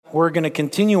We're going to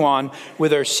continue on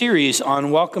with our series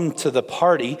on Welcome to the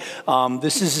Party.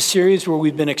 This is a series where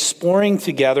we've been exploring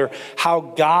together how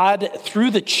God,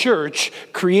 through the church,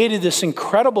 created this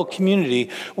incredible community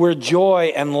where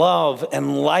joy and love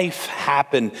and life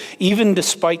happen, even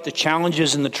despite the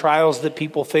challenges and the trials that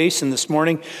people face. And this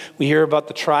morning, we hear about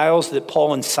the trials that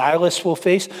Paul and Silas will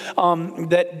face,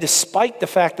 that despite the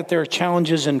fact that there are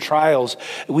challenges and trials,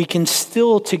 we can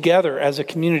still together as a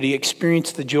community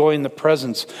experience the joy and the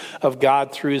presence of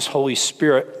God through his Holy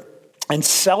Spirit and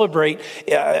celebrate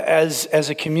as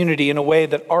a community in a way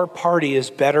that our party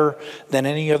is better than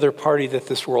any other party that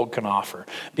this world can offer,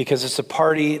 because it's a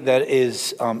party that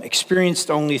is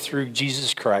experienced only through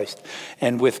Jesus Christ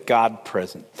and with God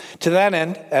present. To that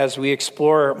end, as we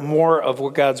explore more of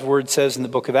what God's word says in the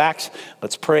book of Acts,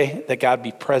 let's pray that God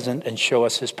be present and show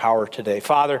us his power today.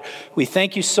 Father, we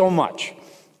thank you so much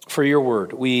for your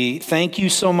word. We thank you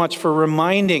so much for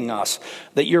reminding us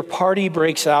that your party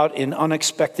breaks out in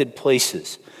unexpected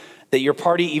places, that your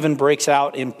party even breaks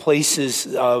out in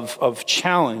places of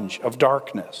challenge, of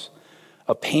darkness,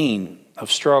 of pain,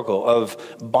 of struggle, of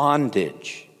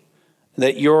bondage,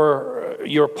 that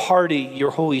your party,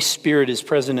 your Holy Spirit is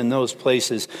present in those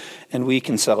places, and we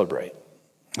can celebrate,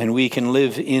 and we can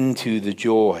live into the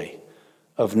joy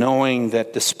of knowing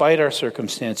that despite our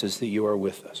circumstances, that you are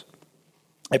with us.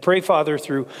 I pray, Father,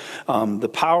 through the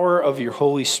power of your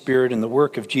Holy Spirit and the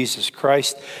work of Jesus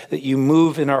Christ, that you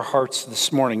move in our hearts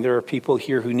this morning. There are people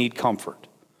here who need comfort.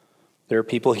 There are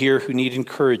people here who need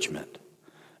encouragement.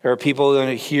 There are people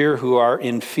here who are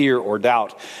in fear or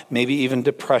doubt, maybe even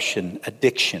depression,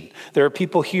 addiction. There are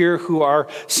people here who are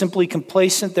simply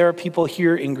complacent. There are people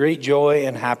here in great joy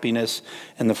and happiness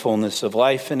and the fullness of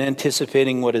life and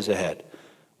anticipating what is ahead.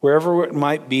 Wherever it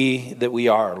might be that we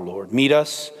are, Lord, meet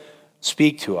us.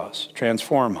 Speak to us,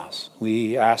 transform us.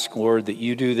 We ask, Lord, that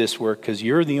you do this work because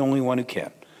you're the only one who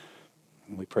can.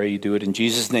 And we pray you do it in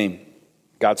Jesus' name.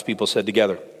 God's people said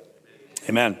together,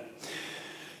 amen.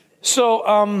 So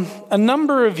a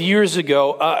number of years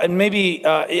ago, and maybe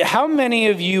how many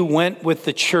of you went with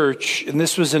the church, and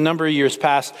this was a number of years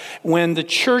past, when the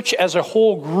church as a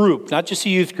whole group, not just a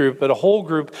youth group, but a whole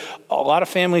group, a lot of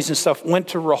families and stuff, went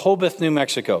to Rehoboth, New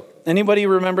Mexico? Anybody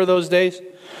remember those days?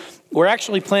 We're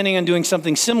actually planning on doing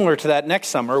something similar to that next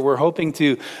summer. We're hoping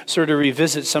to sort of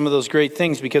revisit some of those great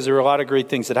things because there were a lot of great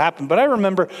things that happened. But I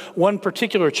remember one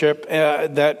particular trip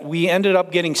that we ended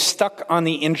up getting stuck on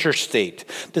the interstate.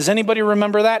 Does anybody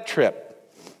remember that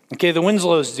trip? Okay, the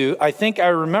Winslows do. I think I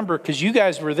remember because you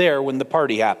guys were there when the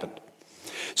party happened.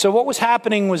 So what was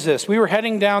happening was this. We were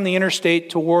heading down the interstate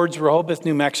towards Rehoboth,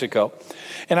 New Mexico.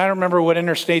 And I don't remember what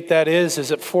interstate that is.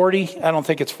 Is it 40? I don't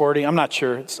think it's 40. I'm not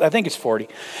sure. I think it's 40.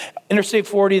 Interstate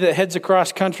 40 that heads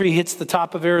across country, hits the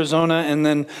top of Arizona, and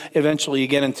then eventually you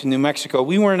get into New Mexico.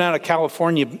 We weren't out of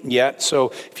California yet,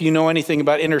 so if you know anything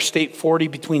about Interstate 40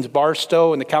 between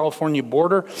Barstow and the California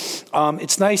border,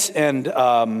 it's nice and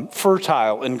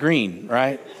fertile and green,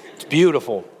 right? It's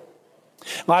beautiful.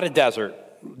 A lot of desert,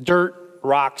 dirt,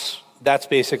 rocks, that's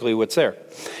basically what's there.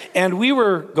 And we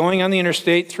were going on the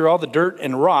interstate through all the dirt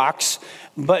and rocks,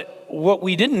 but what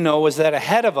we didn't know was that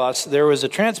ahead of us, there was a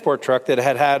transport truck that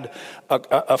had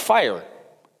a fire.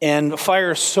 And the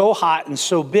fire so hot and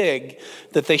so big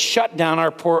that they shut down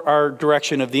our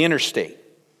direction of the interstate.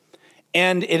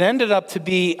 And it ended up to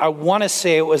be, I want to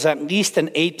say it was at least an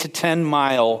 8 to 10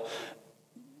 mile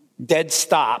dead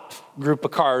stop group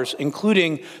of cars,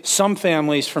 including some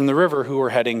families from the river who were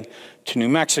heading to New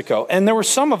Mexico. And there were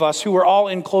some of us who were all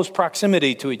in close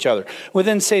proximity to each other,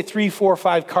 within, say, 3, 4,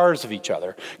 5 cars of each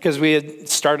other, because we had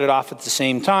started off at the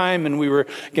same time, and we were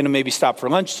going to maybe stop for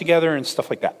lunch together and stuff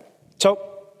like that. So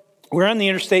we're on the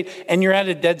interstate, and you're at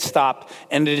a dead stop,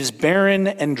 and it is barren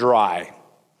and dry.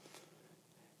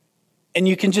 And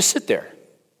you can just sit there,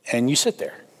 and you sit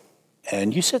there,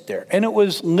 and you sit there. And it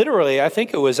was literally, I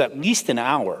think it was at least an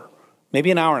hour,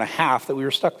 maybe an hour and a half that we were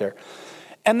stuck there.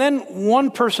 And then one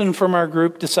person from our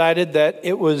group decided that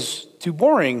it was too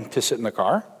boring to sit in the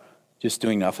car, just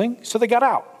doing nothing, so they got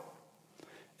out.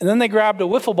 And then they grabbed a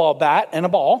wiffle ball bat and a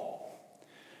ball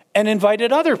and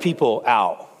invited other people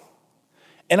out.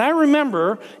 And I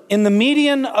remember in the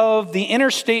median of the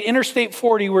Interstate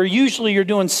 40, where usually you're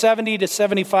doing 70 to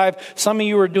 75, some of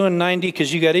you are doing 90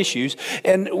 because you got issues,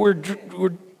 and we're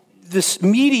this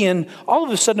median, all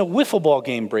of a sudden a wiffle ball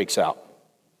game breaks out.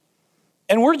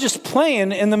 And we're just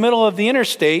playing in the middle of the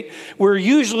interstate where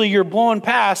usually you're blowing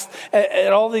past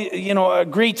at all the,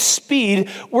 great speed.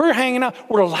 We're hanging out,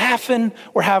 we're laughing,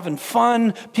 we're having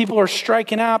fun. People are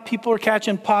striking out, people are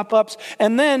catching pop-ups.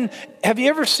 And then, have you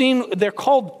ever seen, they're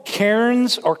called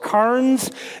cairns or carns.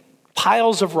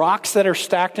 piles of rocks that are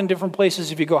stacked in different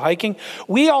places if you go hiking.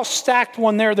 We all stacked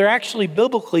one there. They're actually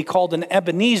biblically called an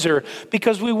Ebenezer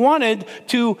because we wanted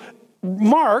to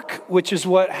mark, which is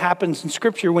what happens in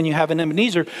Scripture when you have an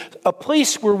Ebenezer, a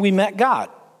place where we met God.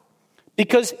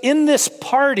 Because in this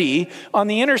party on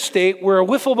the interstate where a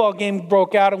wiffle ball game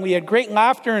broke out and we had great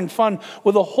laughter and fun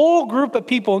with a whole group of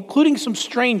people, including some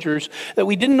strangers that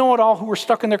we didn't know at all who were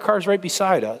stuck in their cars right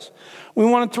beside us, we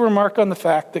wanted to remark on the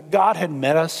fact that God had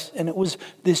met us and it was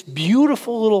this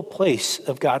beautiful little place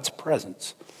of God's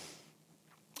presence.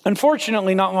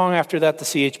 Unfortunately, not long after that, the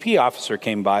CHP officer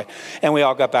came by and we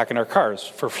all got back in our cars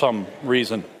for some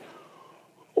reason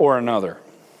or another.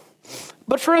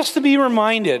 But for us to be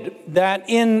reminded that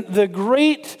in the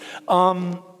great,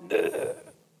 in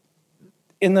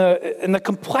the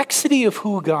complexity of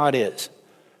who God is,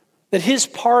 that his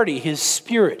party, his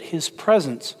spirit, his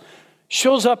presence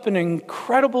shows up in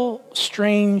incredible,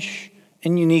 strange,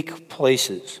 and unique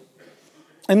places.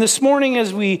 And this morning,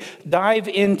 as we dive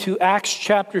into Acts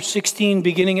chapter 16,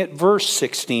 beginning at verse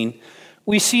 16,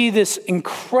 we see this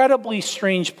incredibly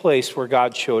strange place where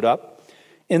God showed up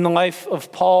in the life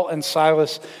of Paul and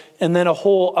Silas, and then a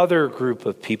whole other group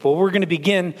of people. We're going to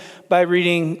begin by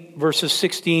reading verses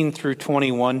 16 through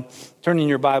 21. Turn in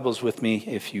your Bibles with me,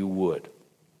 if you would.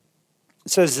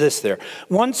 It says this there.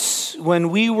 Once when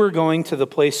we were going to the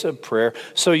place of prayer,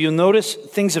 so you'll notice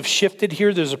things have shifted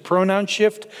here. There's a pronoun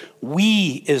shift.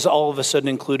 We is all of a sudden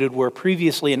included, where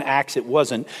previously in Acts it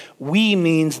wasn't. We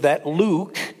means that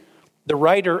Luke, the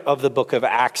writer of the book of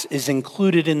Acts, is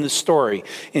included in the story.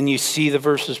 And you see the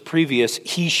verses previous,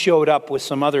 he showed up with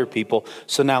some other people.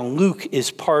 So now Luke is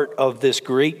part of this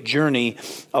great journey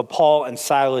of Paul and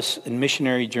Silas and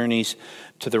missionary journeys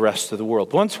to the rest of the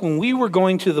world. Once when we were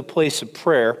going to the place of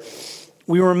prayer,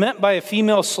 we were met by a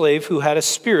female slave who had a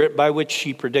spirit by which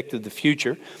she predicted the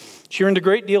future. She earned a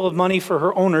great deal of money for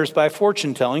her owners by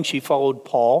fortune telling. She followed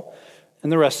Paul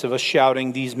and the rest of us,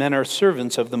 shouting, "These men are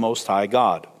servants of the Most High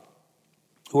God,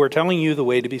 who are telling you the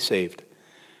way to be saved."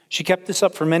 She kept this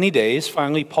up for many days.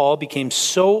 Finally, Paul became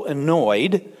so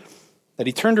annoyed that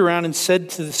he turned around and said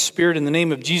to the spirit, "In the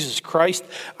name of Jesus Christ,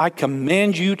 I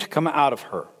command you to come out of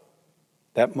her."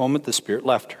 That moment, the spirit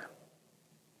left her.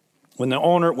 When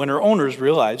her owners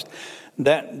realized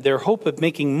that their hope of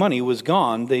making money was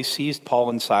gone, they seized Paul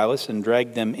and Silas and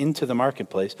dragged them into the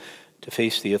marketplace to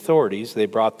face the authorities. They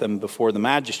brought them before the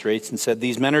magistrates and said,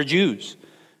 "These men are Jews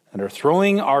and are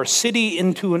throwing our city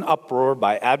into an uproar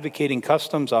by advocating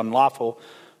customs unlawful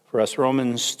for us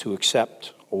Romans to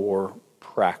accept or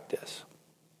practice."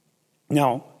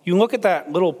 Now, you look at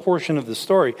that little portion of the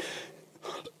story,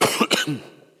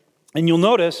 and you'll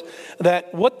notice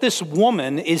that what this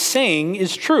woman is saying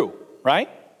is true, right?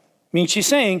 I mean, she's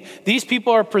saying, these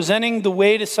people are presenting the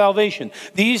way to salvation.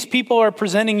 These people are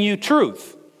presenting you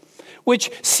truth, which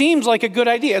seems like a good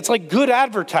idea. It's like good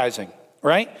advertising.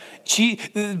 Right?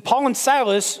 Paul and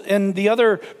Silas and the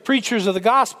other preachers of the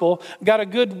gospel got a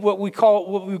good, what we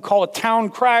call a town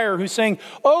crier who's saying,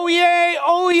 "Oh yay,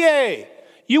 oh yay.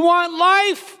 You want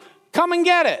life? Come and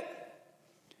get it."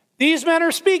 These men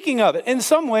are speaking of it. In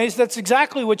some ways, that's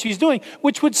exactly what she's doing,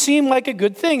 which would seem like a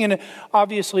good thing. And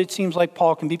obviously, it seems like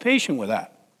Paul can be patient with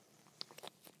that.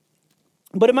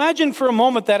 But imagine for a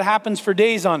moment that happens for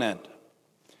days on end.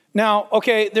 Now,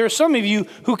 okay, there are some of you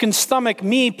who can stomach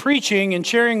me preaching and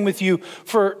sharing with you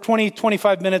for 20,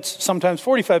 25 minutes, sometimes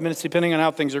 45 minutes, depending on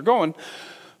how things are going.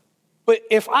 But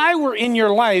if I were in your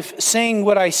life saying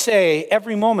what I say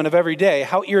every moment of every day,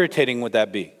 how irritating would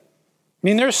that be? I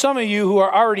mean, there's some of you who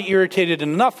are already irritated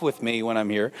enough with me when I'm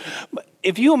here. But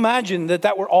if you imagine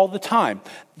that were all the time,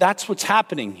 that's what's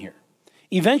happening here.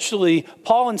 Eventually,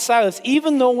 Paul and Silas,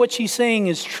 even though what she's saying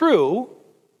is true,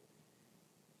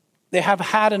 they have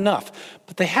had enough.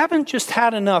 But they haven't just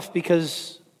had enough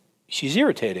because she's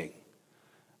irritating.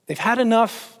 They've had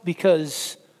enough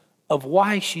because of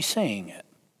why she's saying it.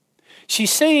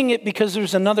 She's saying it because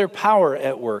there's another power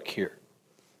at work here.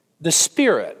 The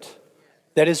Spirit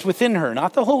that is within her,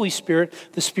 not the Holy Spirit,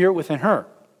 the Spirit within her.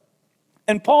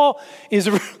 And Paul is,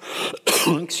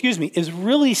 is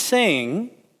really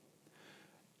saying,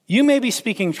 you may be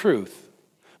speaking truth,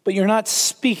 but you're not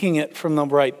speaking it from the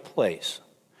right place.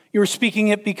 You're speaking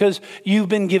it because you've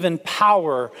been given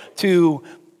power to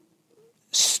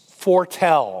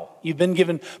foretell. You've been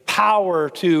given power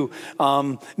to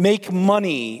make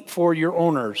money for your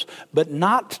owners, but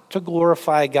not to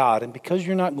glorify God. And because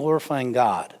you're not glorifying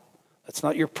God, that's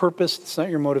not your purpose, that's not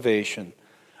your motivation.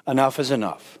 Enough is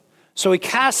enough. So he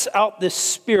casts out this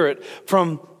spirit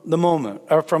from the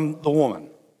woman.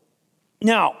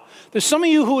 Now, there's some of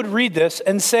you who would read this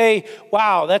and say,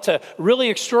 wow, that's a really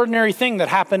extraordinary thing that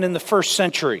happened in the first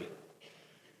century.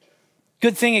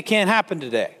 Good thing it can't happen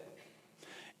today.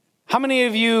 How many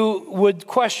of you would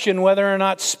question whether or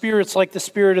not spirits like the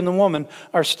spirit in the woman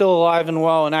are still alive and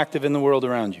well and active in the world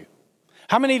around you?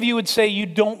 How many of you would say you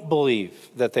don't believe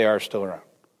that they are still around?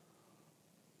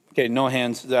 Okay, no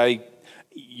hands.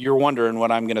 You're wondering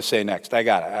what I'm going to say next. I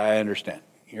got it. I understand.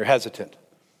 You're hesitant.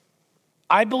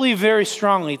 I believe very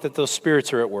strongly that those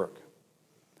spirits are at work.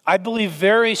 I believe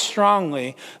very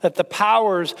strongly that the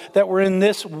powers that were in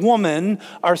this woman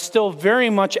are still very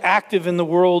much active in the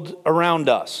world around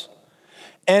us.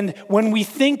 And when we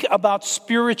think about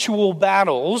spiritual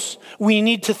battles, we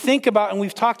need to think about, and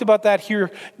we've talked about that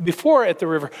here before at the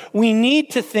river, we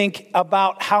need to think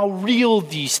about how real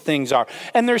these things are.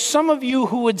 And there's some of you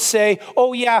who would say,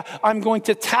 oh yeah, I'm going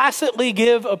to tacitly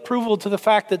give approval to the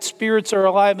fact that spirits are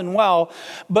alive and well,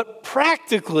 but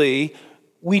practically,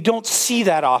 we don't see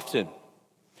that often.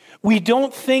 We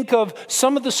don't think of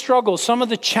some of the struggles, some of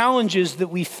the challenges that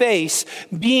we face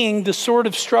being the sort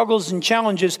of struggles and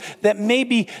challenges that may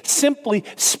be simply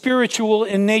spiritual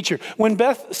in nature. When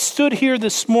Beth stood here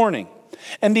this morning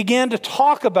and began to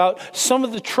talk about some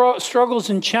of the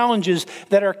struggles and challenges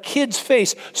that our kids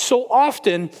face, so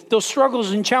often those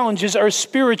struggles and challenges are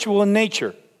spiritual in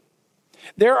nature.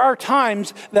 There are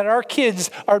times that our kids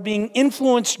are being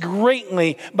influenced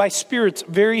greatly by spirits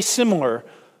very similar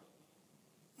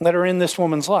that are in this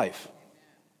woman's life.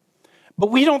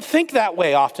 But we don't think that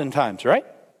way oftentimes, right?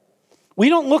 We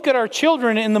don't look at our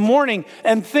children in the morning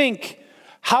and think,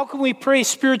 how can we pray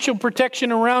spiritual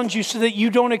protection around you so that you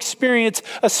don't experience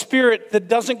a spirit that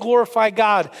doesn't glorify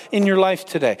God in your life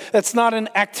today? That's not an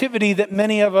activity that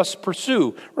many of us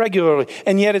pursue regularly,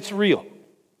 and yet it's real.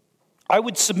 I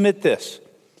would submit this,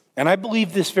 and I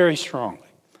believe this very strongly,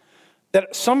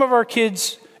 that some of our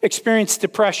kids experience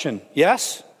depression,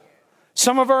 yes?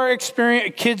 Some of our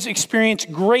kids experience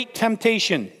great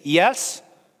temptation, yes?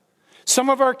 Some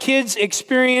of our kids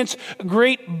experience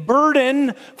great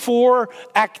burden for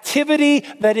activity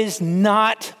that is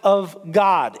not of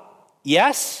God,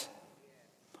 yes?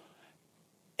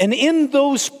 And in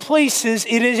those places,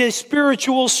 it is a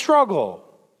spiritual struggle.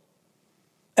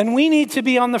 And we need to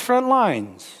be on the front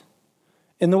lines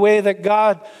in the way that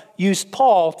God used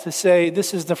Paul to say,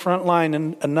 this is the front line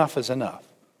and enough is enough.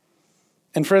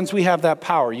 And friends, we have that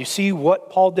power. You see what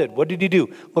Paul did. What did he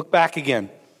do? Look back again.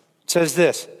 It says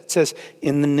this. It says,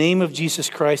 in the name of Jesus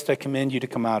Christ, I command you to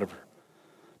come out of her.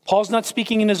 Paul's not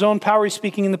speaking in his own power. He's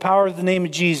speaking in the power of the name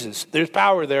of Jesus. There's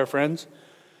power there, friends.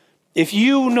 If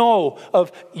you know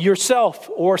of yourself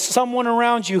or someone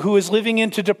around you who is living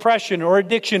into depression or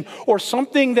addiction or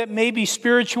something that may be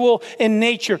spiritual in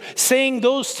nature, saying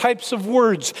those types of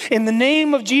words, in the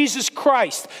name of Jesus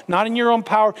Christ, not in your own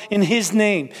power, in his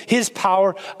name, his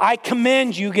power, I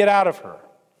command you, get out of her.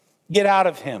 Get out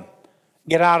of him.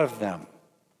 Get out of them.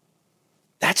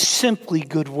 That's simply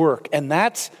good work. And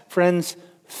that's, friends,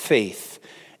 faith.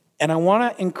 And I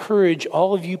want to encourage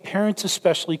all of you parents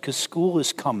especially, because school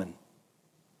is coming.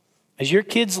 As your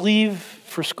kids leave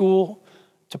for school,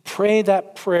 to pray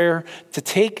that prayer, to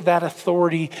take that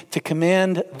authority, to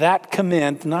command that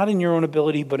command, not in your own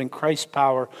ability, but in Christ's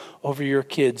power over your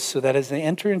kids, so that as they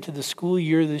enter into the school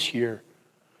year this year,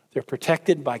 they're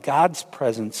protected by God's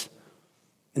presence,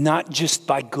 not just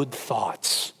by good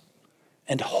thoughts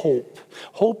and hope.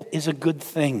 Hope is a good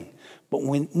thing, but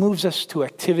when it moves us to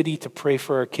activity to pray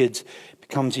for our kids, it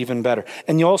becomes even better.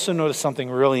 And you also notice something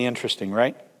really interesting,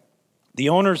 right? The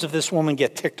owners of this woman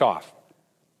get ticked off.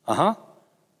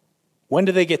 When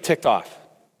do they get ticked off?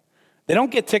 They don't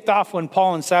get ticked off when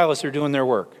Paul and Silas are doing their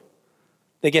work.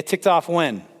 They get ticked off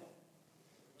when?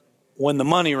 When the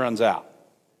money runs out.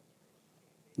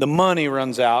 The money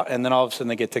runs out, and then all of a sudden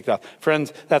they get ticked off.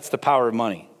 Friends, that's the power of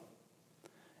money.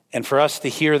 And for us to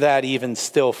hear that even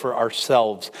still for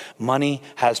ourselves, money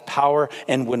has power,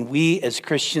 and when we as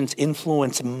Christians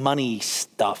influence money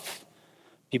stuff,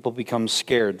 people become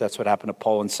scared. That's what happened to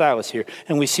Paul and Silas here.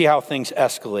 And we see how things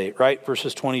escalate, right?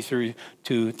 Verses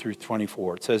 22 through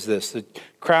 24. It says this, the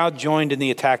crowd joined in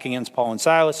the attack against Paul and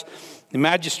Silas. The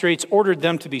magistrates ordered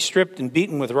them to be stripped and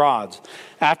beaten with rods.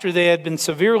 After they had been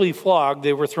severely flogged,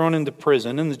 they were thrown into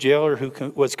prison, and the jailer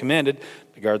who was commanded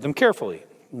to guard them carefully.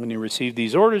 When he received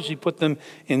these orders, he put them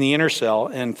in the inner cell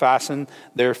and fastened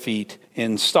their feet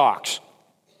in stocks.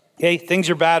 Okay, things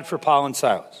are bad for Paul and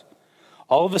Silas.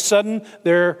 All of a sudden,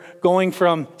 they're going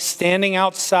from standing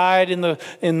outside in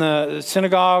the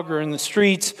synagogue or in the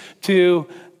streets to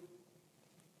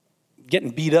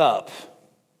getting beat up,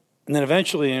 and then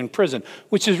eventually in prison,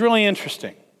 which is really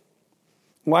interesting.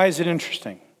 Why is it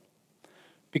interesting?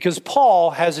 Because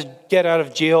Paul has a get out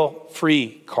of jail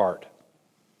free card.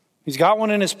 He's got one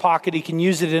in his pocket. He can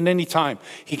use it at any time.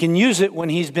 He can use it when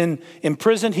he's been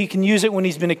imprisoned. He can use it when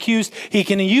he's been accused. He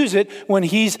can use it when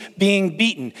he's being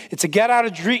beaten. It's a get out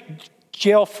of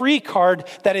jail free card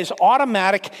that is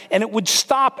automatic, and it would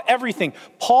stop everything.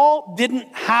 Paul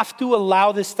didn't have to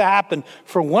allow this to happen.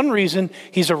 For one reason,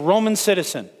 he's a Roman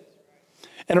citizen.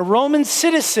 And a Roman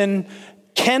citizen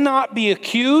cannot be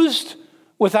accused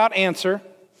without answer,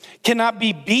 cannot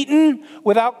be beaten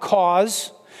without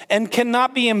cause, and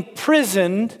cannot be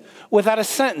imprisoned without a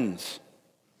sentence.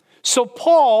 So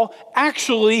Paul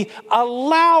actually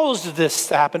allows this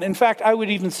to happen. In fact, I would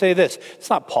even say this. It's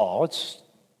not Paul, it's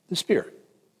the Spirit.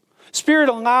 Spirit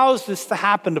allows this to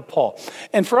happen to Paul.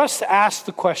 And for us to ask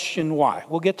the question why,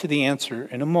 we'll get to the answer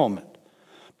in a moment.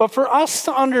 But for us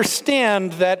to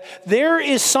understand that there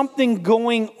is something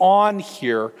going on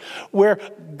here where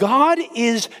God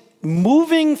is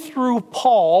moving through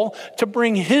Paul to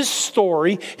bring his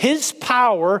story, his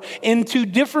power into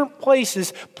different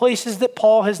places that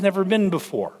Paul has never been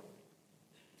before.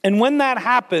 And when that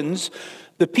happens,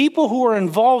 the people who are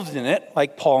involved in it,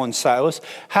 like Paul and Silas,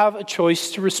 have a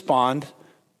choice to respond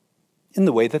in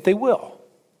the way that they will.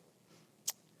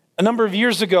 A number of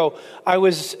years ago,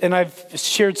 I've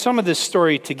shared some of this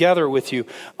story together with you,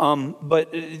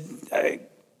 but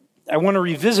I want to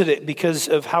revisit it because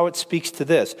of how it speaks to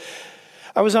this.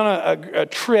 I was on a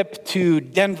trip to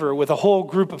Denver with a whole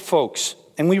group of folks,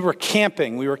 and we were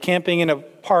camping. We were camping in a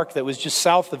park that was just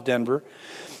south of Denver.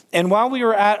 And while we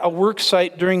were at a work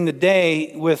site during the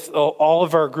day with all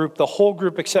of our group, the whole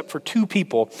group except for two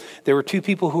people, there were two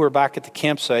people who were back at the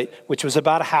campsite, which was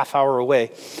about a half hour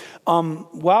away.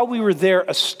 While we were there,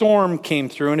 a storm came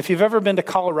through. And if you've ever been to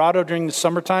Colorado during the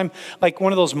summertime, like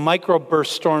one of those microburst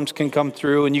storms can come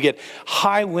through and you get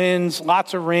high winds,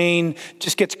 lots of rain,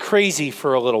 just gets crazy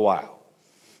for a little while.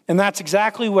 And that's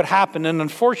exactly what happened. And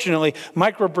unfortunately,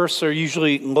 microbursts are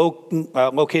usually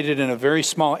located in a very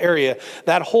small area.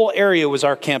 That whole area was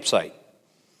our campsite.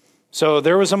 So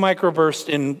there was a microburst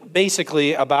in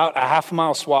basically about a half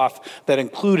mile swath that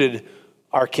included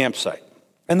our campsite.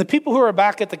 And the people who are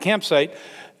back at the campsite,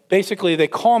 basically they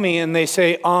call me and they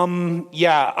say, you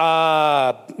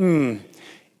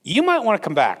might want to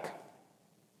come back.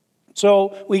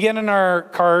 So we get in our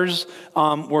cars,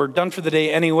 we're done for the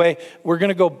day anyway, we're going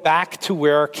to go back to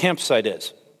where our campsite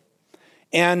is.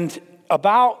 And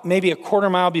about maybe a quarter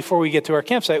mile before we get to our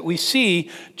campsite, we see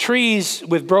trees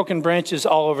with broken branches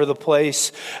all over the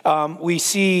place. We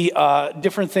see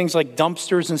different things like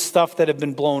dumpsters and stuff that have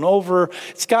been blown over.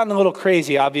 It's gotten a little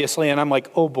crazy, obviously, and I'm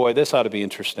like, oh boy, this ought to be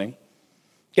interesting.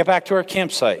 Get back to our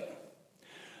campsite.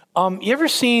 You ever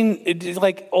seen,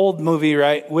 like, old movie,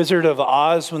 right? Wizard of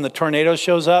Oz, when the tornado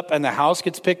shows up and the house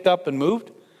gets picked up and moved?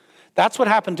 That's what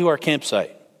happened to our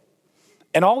campsite.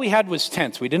 And all we had was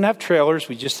tents. We didn't have trailers.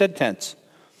 We just had tents.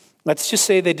 Let's just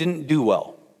say they didn't do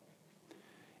well.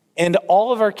 And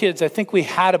all of our kids, I think we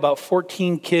had about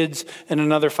 14 kids and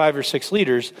another 5 or 6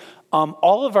 leaders.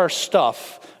 All of our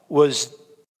stuff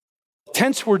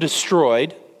tents were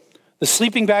destroyed. The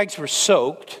sleeping bags were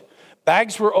soaked.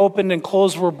 Bags were opened and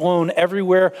clothes were blown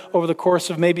everywhere over the course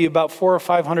of maybe about 400 or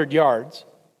 500 yards.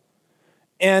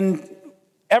 And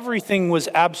everything was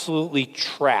absolutely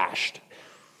trashed.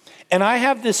 And I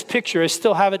have this picture, I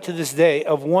still have it to this day,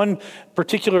 of one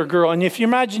particular girl. And if you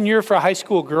imagine you're for a high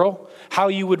school girl, how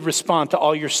you would respond to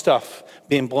all your stuff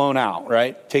being blown out,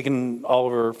 right? Taken all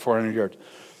over 400 yards.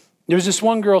 There's this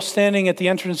one girl standing at the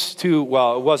entrance to,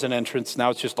 well, it was an entrance,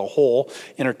 now it's just a hole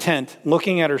in her tent,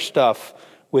 looking at her stuff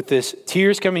with this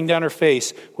tears coming down her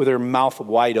face with her mouth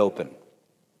wide open.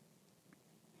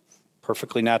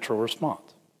 Perfectly natural response.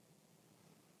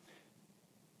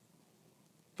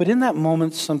 But in that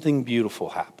moment, something beautiful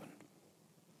happened.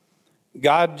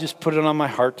 God just put it on my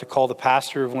heart to call the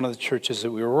pastor of one of the churches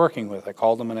that we were working with. I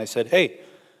called him and I said, hey,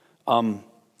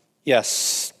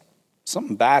 yes,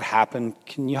 something bad happened.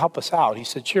 Can you help us out? He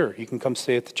said, sure, you can come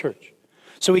stay at the church.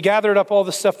 So we gathered up all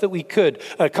the stuff that we could.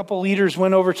 A couple leaders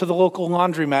went over to the local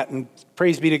laundromat, and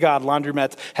praise be to God,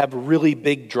 laundromats have really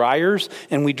big dryers,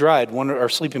 and we dried our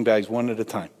sleeping bags one at a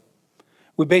time.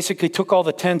 We basically took all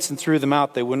the tents and threw them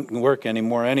out. They wouldn't work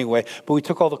anymore anyway. But we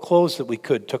took all the clothes that we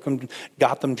could,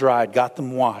 got them dried, got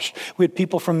them washed. We had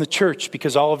people from the church,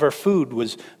 because all of our food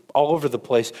was all over the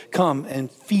place, come and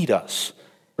feed us,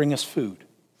 bring us food.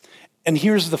 And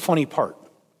here's the funny part.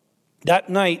 That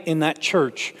night in that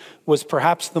church was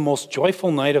perhaps the most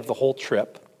joyful night of the whole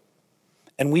trip.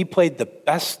 And we played the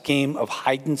best game of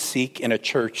hide and seek in a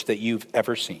church that you've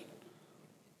ever seen.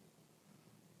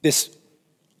 This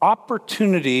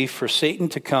opportunity for Satan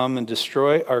to come and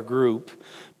destroy our group,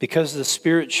 because the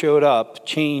Spirit showed up,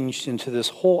 changed into this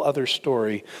whole other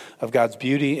story of God's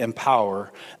beauty and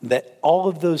power that all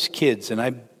of those kids,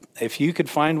 and if you could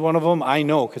find one of them, I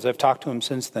know because I've talked to them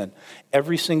since then,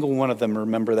 every single one of them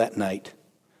remember that night.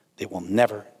 They will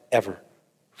never, ever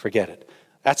forget it.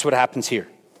 That's what happens here.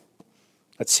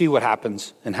 Let's see what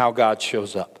happens and how God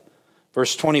shows up.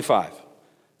 Verse 25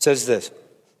 says this: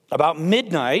 about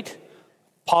midnight,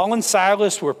 Paul and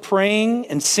Silas were praying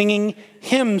and singing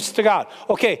hymns to God.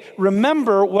 Okay,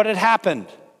 remember what had happened.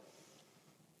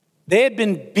 They had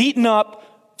been beaten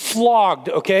up, flogged,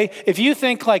 okay? If you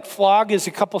think like flog is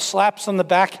a couple slaps on the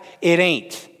back, it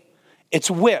ain't. It's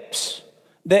whips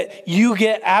that you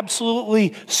get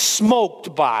absolutely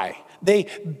smoked by. They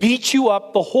beat you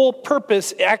up. The whole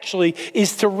purpose actually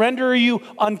is to render you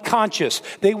unconscious.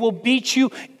 They will beat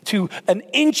you to an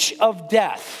inch of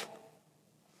death.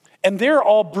 And they're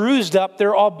all bruised up,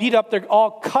 they're all beat up, they're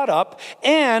all cut up,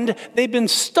 and they've been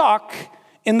stuck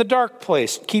in the dark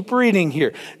place. Keep reading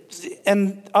here.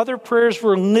 And other prayers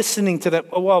were listening to them.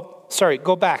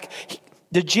 Go back.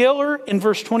 The jailer in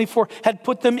verse 24 had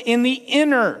put them in the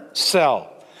inner cell.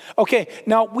 Okay,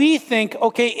 now we think,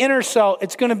 inner cell,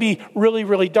 it's going to be really,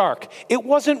 really dark. It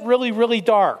wasn't really, really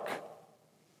dark.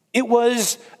 It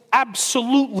was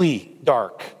absolutely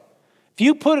dark. If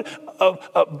you put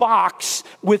a box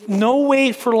with no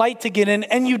way for light to get in,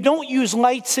 and you don't use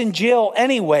lights in jail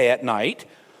anyway at night,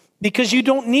 because you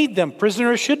don't need them.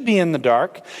 Prisoners should be in the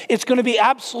dark. It's going to be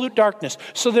absolute darkness.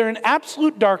 So they're in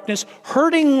absolute darkness,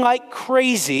 hurting like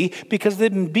crazy because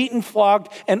they've been beaten, flogged,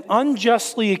 and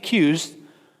unjustly accused.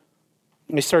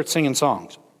 And they start singing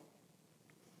songs.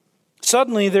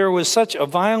 Suddenly there was such a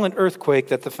violent earthquake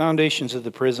that the foundations of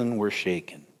the prison were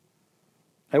shaken.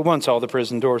 At once all the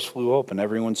prison doors flew open.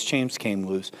 Everyone's chains came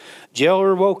loose.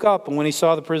 Jailer woke up, and when he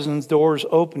saw the prison's doors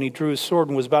open, he drew his sword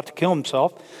and was about to kill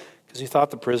himself because he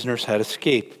thought the prisoners had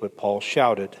escaped. But Paul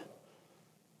shouted,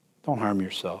 "Don't harm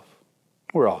yourself.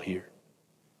 We're all here."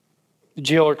 The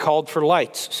jailer called for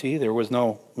lights. See, there was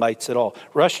no lights at all.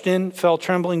 Rushed in, fell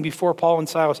trembling before Paul and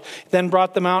Silas, then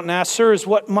brought them out and asked, "Sirs,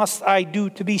 what must I do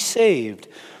to be saved?"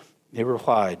 They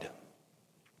replied,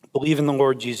 "Believe in the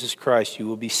Lord Jesus Christ, you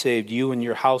will be saved, you and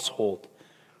your household."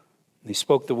 And he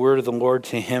spoke the word of the Lord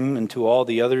to him and to all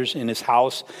the others in his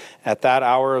house. At that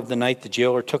hour of the night, the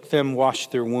jailer took them,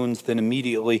 washed their wounds. Then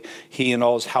immediately he and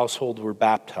all his household were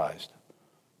baptized.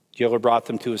 The jailer brought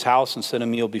them to his house and set a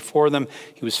meal before them.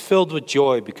 He was filled with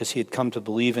joy because he had come to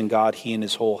believe in God, he and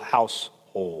his whole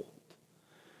household.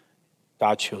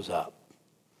 God shows up.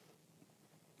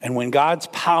 And when God's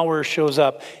power shows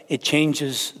up, it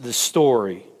changes the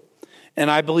story. And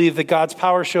I believe that God's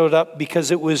power showed up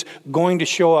because it was going to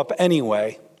show up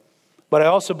anyway. But I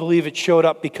also believe it showed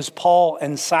up because Paul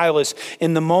and Silas,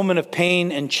 in the moment of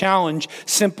pain and challenge,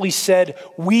 simply said,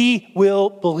 "We will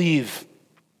believe.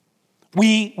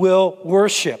 We will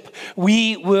worship.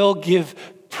 We will give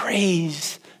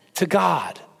praise to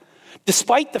God."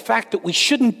 Despite the fact that we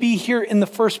shouldn't be here in the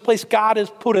first place, God has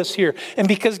put us here. And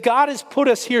because God has put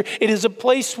us here, it is a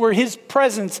place where his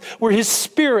presence, where his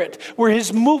spirit, where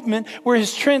his movement, where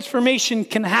his transformation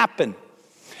can happen.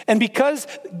 And because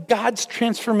God's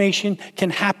transformation can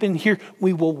happen here,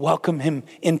 we will welcome him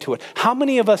into it. How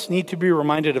many of us need to be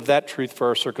reminded of that truth for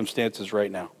our circumstances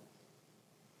right now?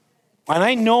 And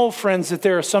I know, friends, that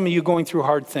there are some of you going through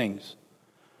hard things.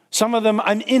 Some of them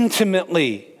I'm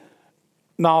intimately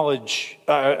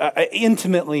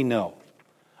know.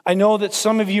 I know that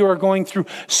some of you are going through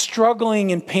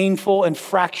struggling and painful and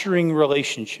fracturing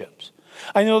relationships.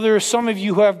 I know there are some of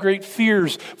you who have great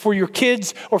fears for your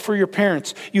kids or for your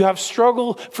parents. You have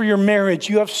struggle for your marriage.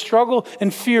 You have struggle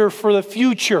and fear for the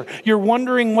future. You're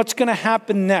wondering what's going to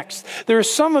happen next. There are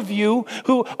some of you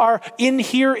who are in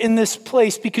here in this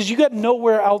place because you got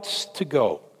nowhere else to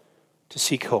go to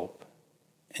seek hope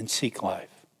and seek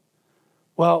life.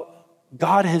 Well,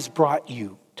 God has brought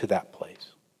you to that place.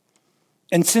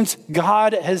 And since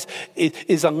God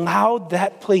is allowed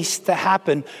that place to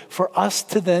happen, for us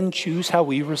to then choose how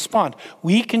we respond.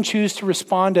 We can choose to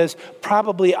respond as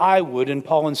probably I would in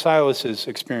Paul and Silas's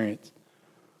experience.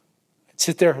 I'd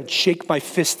sit there and shake my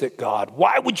fist at God.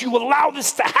 Why would you allow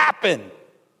this to happen?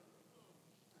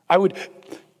 I would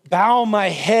bow my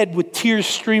head with tears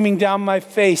streaming down my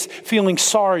face, feeling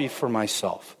sorry for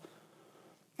myself.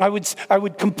 I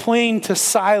would complain to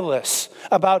Silas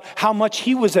about how much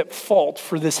he was at fault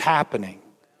for this happening.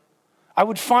 I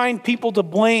would find people to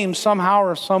blame somehow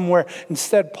or somewhere.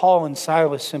 Instead, Paul and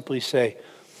Silas simply say,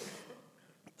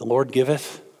 "The Lord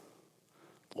giveth,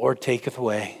 the Lord taketh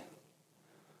away.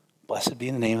 Blessed be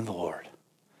the name of the Lord."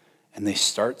 and they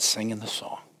start singing the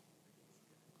song.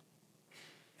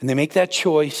 And they make that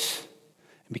choice.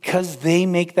 And because they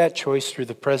make that choice through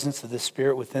the presence of the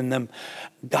Spirit within them,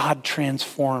 God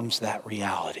transforms that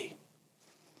reality.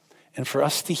 And for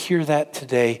us to hear that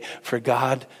today,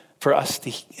 for us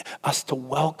to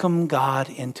welcome God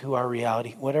into our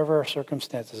reality, whatever our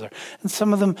circumstances are. And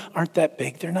some of them aren't that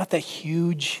big. They're not that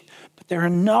huge, but they're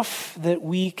enough that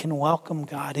we can welcome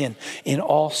God in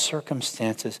all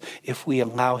circumstances if we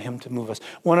allow him to move us.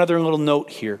 One other little note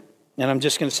here, and I'm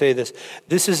just going to say this.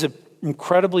 This is an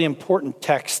incredibly important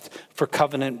text for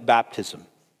covenant baptism.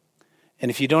 And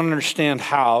if you don't understand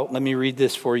how, let me read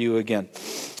this for you again.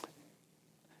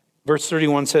 Verse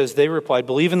 31 says, they replied,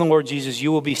 believe in the Lord Jesus,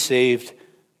 you will be saved.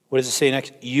 What does it say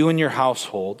next? You and your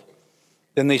household.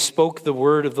 Then they spoke the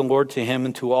word of the Lord to him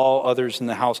and to all others in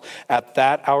the house. At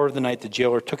that hour of the night, the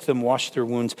jailer took them, washed their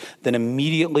wounds. Then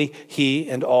immediately he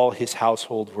and all his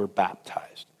household were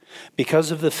baptized.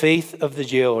 Because of the faith of the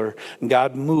jailer,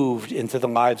 God moved into the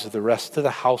lives of the rest of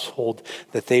the household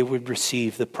that they would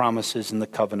receive the promises and the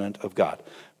covenant of God.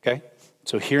 Okay?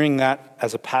 So hearing that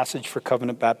as a passage for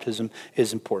covenant baptism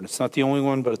is important. It's not the only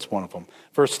one, but it's one of them.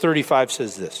 Verse 35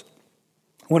 says this.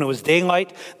 When it was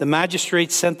daylight, the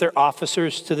magistrates sent their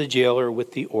officers to the jailer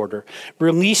with the order,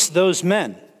 release those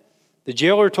men. The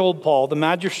jailer told Paul, the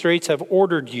magistrates have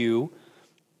ordered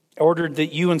that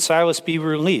you and Silas be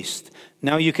released.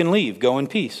 Now you can leave. Go in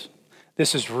peace.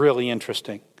 This is really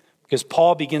interesting because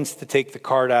Paul begins to take the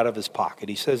card out of his pocket.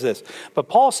 He says this, but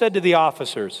Paul said to the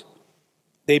officers,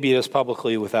 they beat us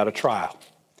publicly without a trial,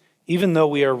 even though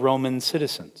we are Roman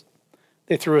citizens.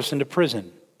 They threw us into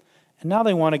prison, and now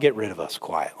they want to get rid of us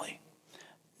quietly.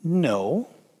 No,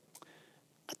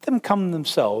 let them come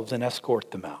themselves and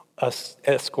escort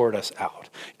us out.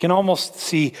 You can almost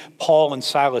see Paul and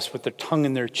Silas with their tongue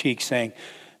in their cheek saying,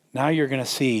 now you're going to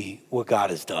see what God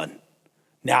has done.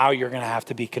 Now you're going to have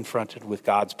to be confronted with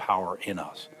God's power in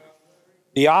us.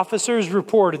 The officers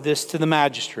reported this to the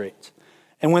magistrates.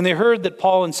 And when they heard that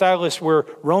Paul and Silas were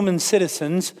Roman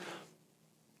citizens,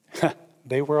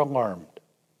 they were alarmed.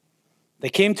 They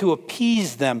came to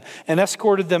appease them and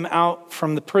escorted them out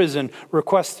from the prison,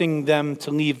 requesting them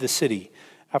to leave the city.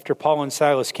 After Paul and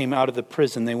Silas came out of the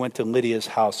prison, they went to Lydia's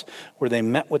house, where they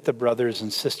met with the brothers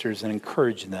and sisters and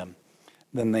encouraged them.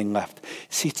 Then they left.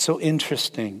 See, it's so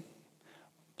interesting.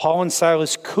 Paul and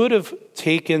Silas could have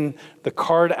taken the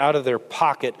card out of their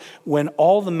pocket when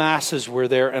all the masses were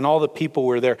there and all the people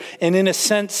were there, and in a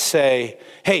sense say,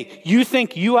 hey, you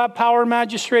think you have power,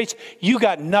 magistrates? You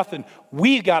got nothing.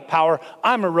 We've got power.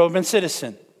 I'm a Roman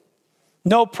citizen.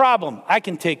 No problem. I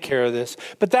can take care of this.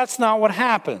 But that's not what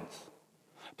happens.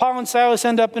 Paul and Silas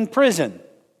end up in prison.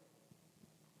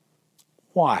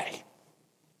 Why?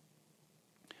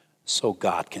 So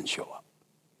God can show up.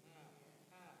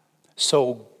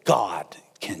 So God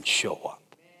can show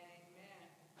up.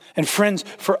 And friends,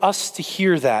 for us to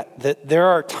hear that there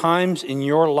are times in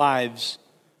your lives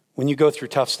when you go through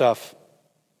tough stuff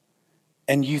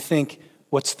and you think,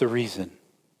 what's the reason?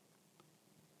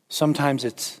 Sometimes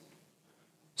it's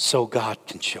so God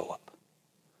can show up.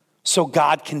 So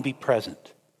God can be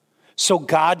present. So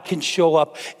God can show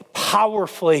up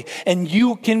powerfully and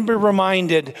you can be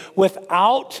reminded,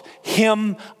 without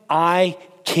him, I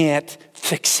can't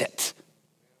fix it.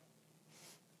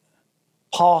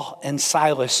 Paul and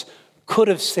Silas could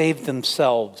have saved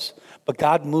themselves, but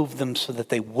God moved them so that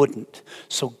they wouldn't.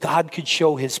 So God could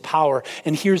show his power.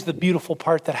 And here's the beautiful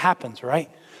part that happens, right?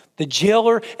 The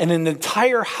jailer and an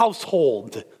entire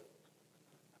household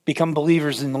become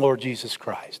believers in the Lord Jesus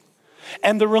Christ.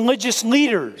 And the religious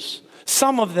leaders,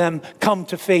 some of them come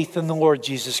to faith in the Lord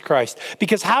Jesus Christ.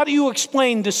 Because how do you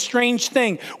explain this strange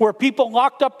thing where people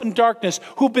locked up in darkness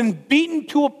who've been beaten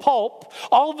to a pulp,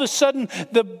 all of a sudden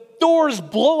the doors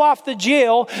blow off the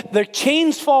jail, their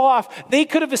chains fall off. They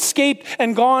could have escaped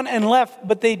and gone and left,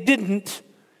 but they didn't.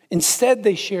 Instead,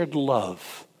 they shared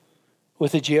love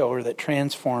with a jailer that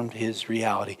transformed his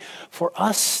reality. For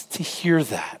us to hear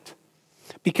that,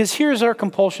 because here's our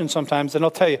compulsion sometimes, and I'll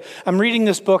tell you, I'm reading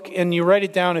this book, and you write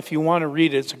it down if you want to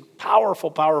read it. It's a powerful,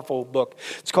 powerful book.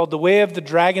 It's called The Way of the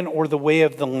Dragon or The Way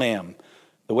of the Lamb.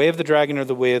 The Way of the Dragon or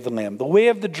The Way of the Lamb. The way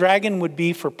of the dragon would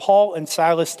be for Paul and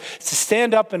Silas to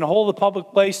stand up and hold a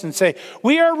public place and say,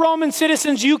 we are Roman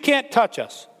citizens, you can't touch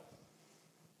us.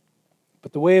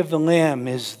 But the way of the Lamb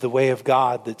is the way of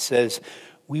God that says,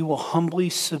 we will humbly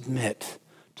submit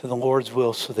to the Lord's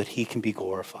will so that he can be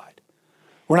glorified.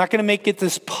 We're not going to make it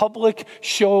this public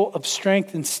show of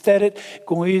strength. Instead, it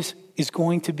is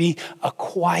going to be a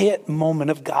quiet moment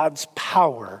of God's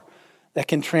power that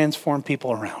can transform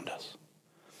people around us.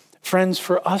 Friends,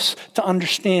 for us to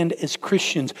understand as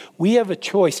Christians, we have a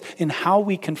choice in how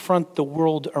we confront the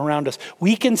world around us.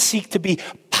 We can seek to be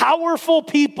powerful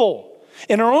people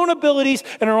in our own abilities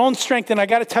and our own strength. And I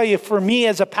got to tell you, for me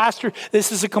as a pastor,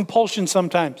 this is a compulsion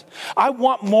sometimes. I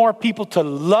want more people to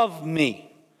love me.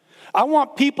 I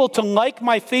want people to like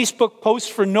my Facebook posts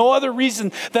for no other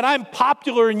reason than I'm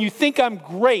popular and you think I'm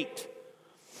great.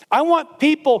 I want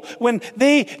people, when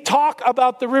they talk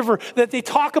about the river, that they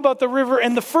talk about the river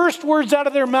and the first words out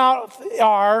of their mouth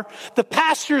are, the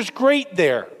pastor's great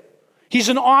there. He's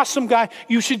an awesome guy.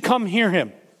 You should come hear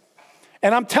him.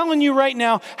 And I'm telling you right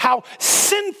now how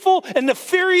sinful and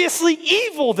nefariously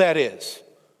evil that is.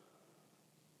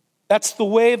 That's the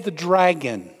way of the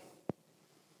dragon.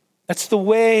 That's the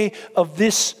way of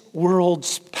this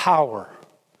world's power.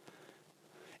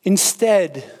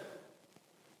 Instead,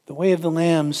 the way of the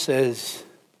Lamb says,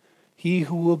 he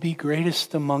who will be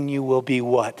greatest among you will be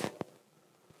what?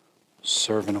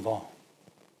 Servant of all.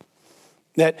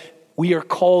 That we are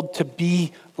called to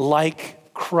be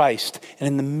like Christ. And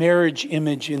in the marriage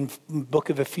image in the book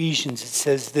of Ephesians, it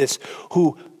says this,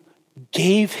 who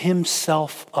gave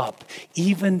himself up,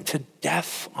 even to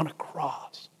death on a cross.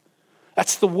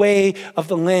 That's the way of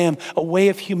the Lamb, a way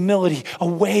of humility, a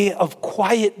way of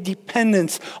quiet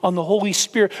dependence on the Holy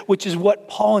Spirit, which is what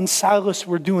Paul and Silas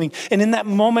were doing. And in that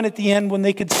moment at the end, when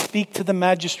they could speak to the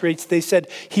magistrates, they said,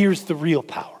 here's the real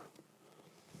power.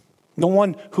 The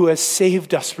one who has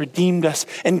saved us, redeemed us,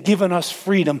 and given us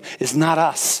freedom is not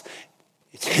us,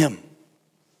 it's him.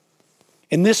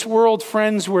 In this world,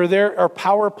 friends, where there are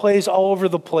power plays all over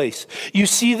the place, you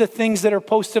see the things that are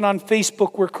posted on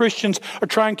Facebook where Christians are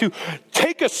trying to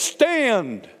take a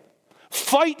stand,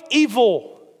 fight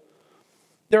evil.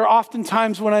 There are often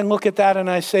times when I look at that and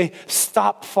I say,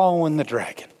 stop following the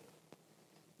dragon.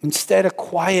 Instead of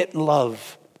quiet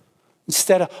love,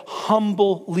 instead of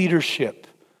humble leadership,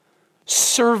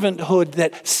 servanthood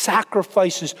that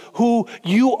sacrifices who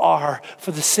you are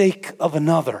for the sake of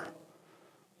another.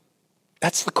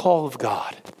 That's the call of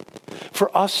God.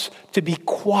 For us to be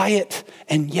quiet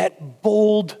and yet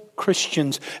bold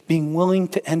Christians, being willing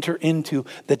to enter into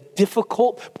the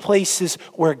difficult places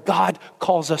where God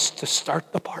calls us to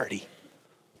start the party,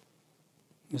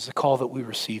 is the call that we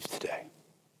receive today.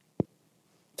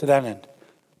 To that end,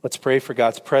 let's pray for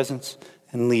God's presence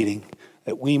and leading,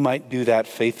 that we might do that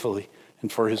faithfully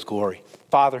and for his glory.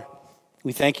 Father,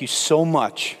 we thank you so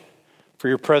much for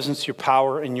your presence, your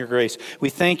power, and your grace. We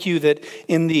thank you that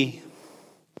in the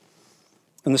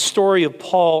story of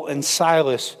Paul and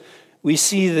Silas, we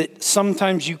see that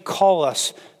sometimes you call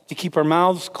us to keep our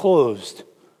mouths closed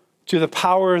to the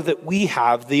power that we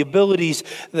have, the abilities,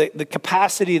 the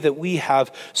capacity that we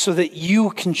have, so that you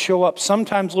can show up.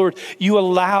 Sometimes, Lord, you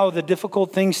allow the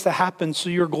difficult things to happen so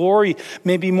your glory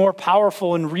may be more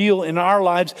powerful and real in our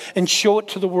lives and show it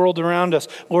to the world around us.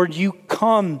 Lord, you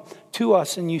come to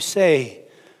us and you say,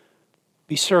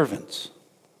 be servants,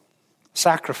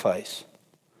 sacrifice,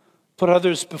 put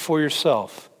others before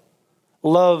yourself,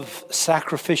 love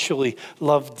sacrificially,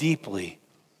 love deeply.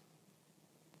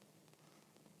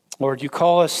 Lord, you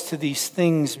call us to these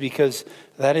things because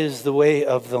that is the way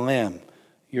of the Lamb,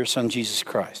 your Son, Jesus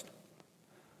Christ.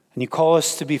 And you call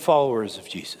us to be followers of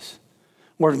Jesus.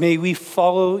 Lord, may we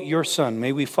follow your Son.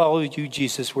 May we follow you,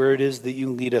 Jesus, where it is that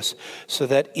you lead us, so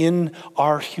that in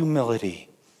our humility,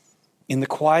 in the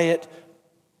quiet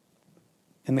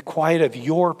of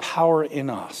your power in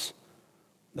us,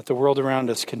 that the world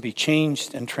around us can be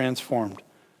changed and transformed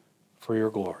for your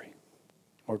glory.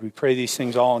 Lord, we pray these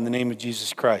things all in the name of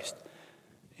Jesus Christ.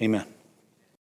 Amen.